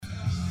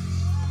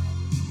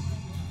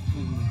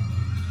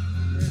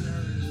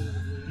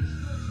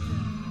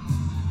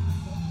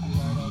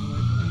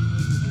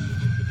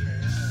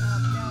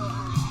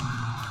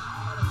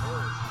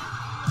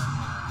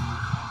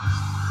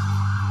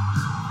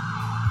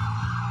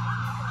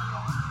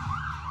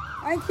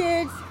Hi,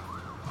 kids.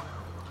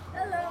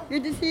 Hello.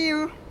 Good to see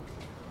you.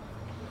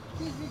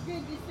 Kids, be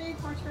good. Be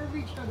safe. Watch over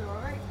each other,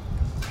 all right?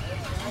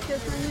 I'll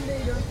check on you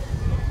later.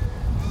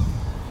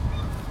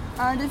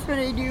 This is what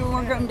I do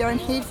when I'm down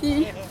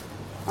Hastings.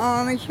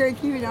 Make sure I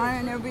keep an eye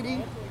on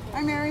everybody.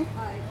 Hi, Mary.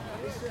 Hi.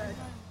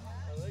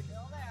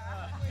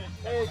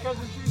 Hey,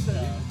 cousin Teresa,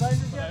 you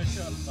signed it yet?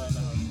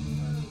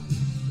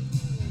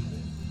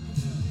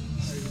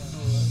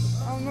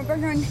 We're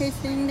back on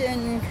Hastings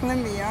in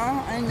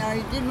Columbia, and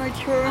I did my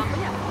tour.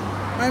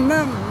 My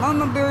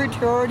mama bird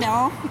tour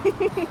now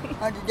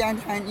of the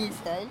downtown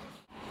East Side.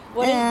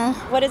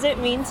 What does it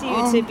mean to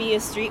you to be a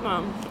street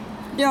mom?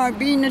 Yeah,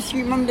 being a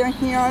street mom down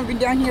here, I've been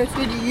down here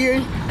 30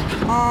 years.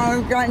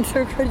 I've gotten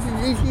so close to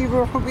these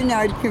people, hoping that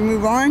I can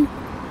move on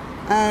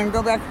and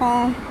go back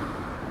home.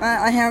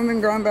 I haven't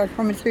been going back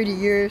home in 30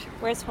 years.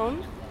 Where's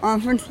home?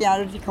 I'm from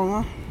Seattle,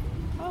 Tacoma.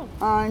 Oh.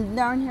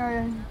 Down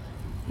here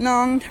a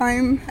long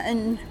time,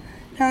 and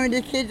some of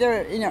the kids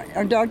are,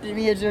 adopted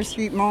me as their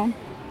street mom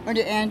or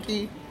their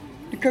auntie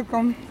to cook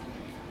them.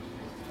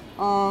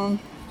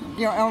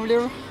 Your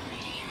elder.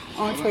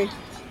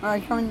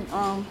 I come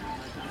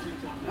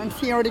and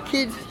see all the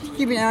kids,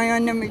 keep an eye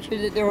on them, make sure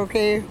that they're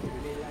okay.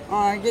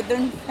 Get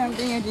them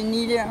something if they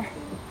need it,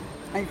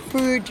 like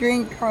food,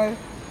 drink, or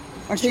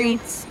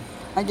Treats.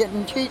 I get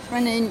them treats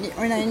when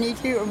I need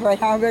to. If I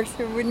have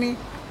extra with me,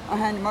 I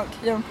hand them out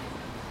to them.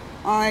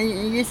 I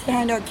used to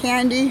hand out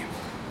candy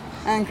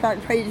and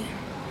crack pies,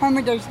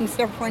 hamburgers and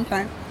stuff one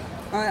time.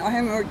 I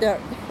haven't worked out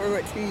for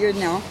about 2 years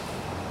now.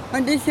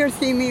 But this year,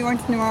 see me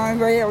once in a while,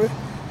 but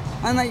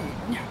I might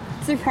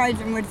surprise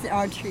them with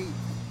a treat.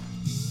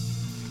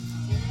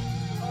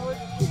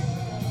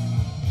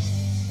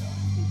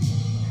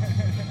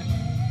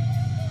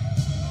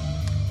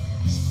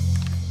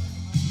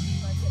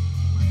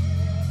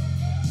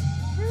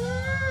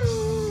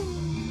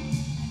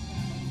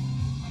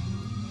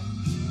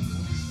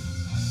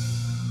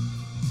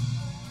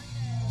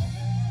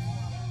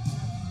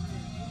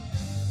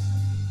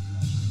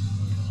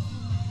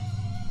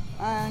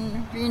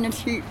 And being a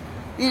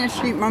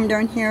street mom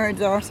down here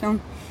is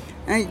awesome.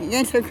 I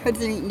get so close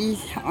to meet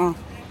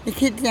the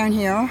kids down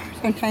here.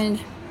 Sometimes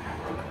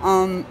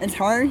it's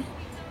hard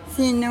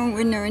seeing them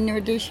when they're in the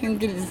audition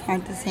because it's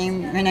not the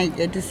same when I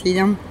get to see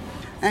them.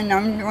 And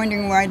I'm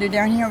wondering why they're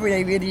down here, but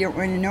I really don't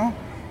want to know.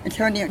 It's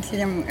totally up to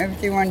them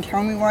if they want to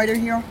tell me why they're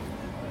here.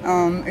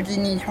 If they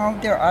need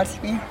help, they'll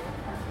ask me.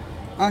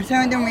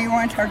 Some of them may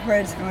want to talk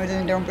about it, some of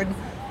them don't, but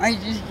I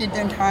just give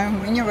them time.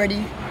 When you're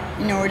ready,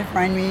 you know where to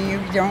find me.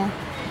 If you don't,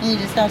 you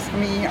just ask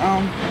me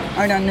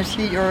out on the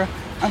street or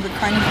up at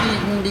Carnegie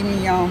and leave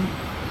me a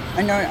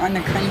note on the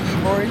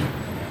Carnegie board.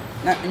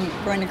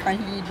 Go on the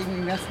Carnegie, leave me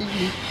a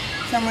message.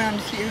 Someone on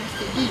the street will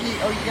say,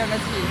 DJ, oh, you got a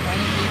message at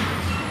Carnegie.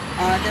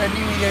 They'll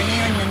leave me their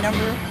name and the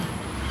number,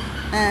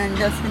 and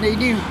that's what they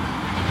do.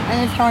 And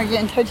that's how I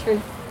get in touch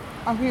with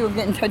people.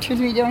 Get in touch with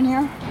me down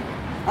here.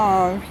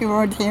 People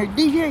would say,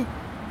 DJ,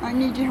 I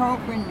need your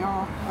help, and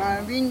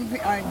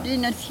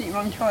doing that street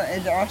mom tour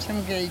is awesome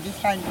because I just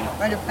had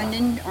a friend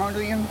in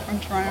Audrey from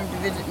Toronto to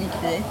visit me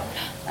today.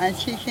 And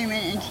she came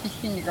in and she's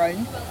seen the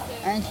garden,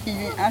 and she's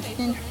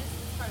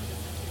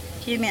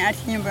been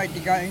asking about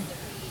the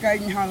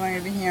garden, how long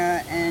I've been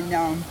here, and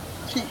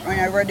when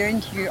I read her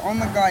in, she goes, oh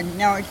my God,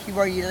 now I see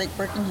why you like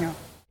working here.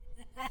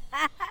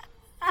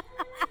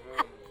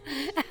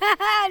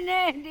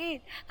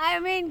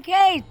 Nadine,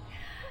 Kate,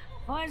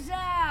 what's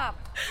up?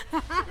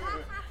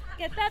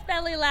 Get that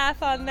belly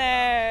laugh on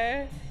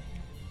there.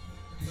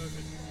 You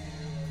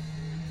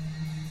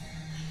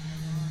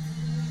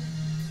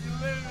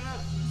live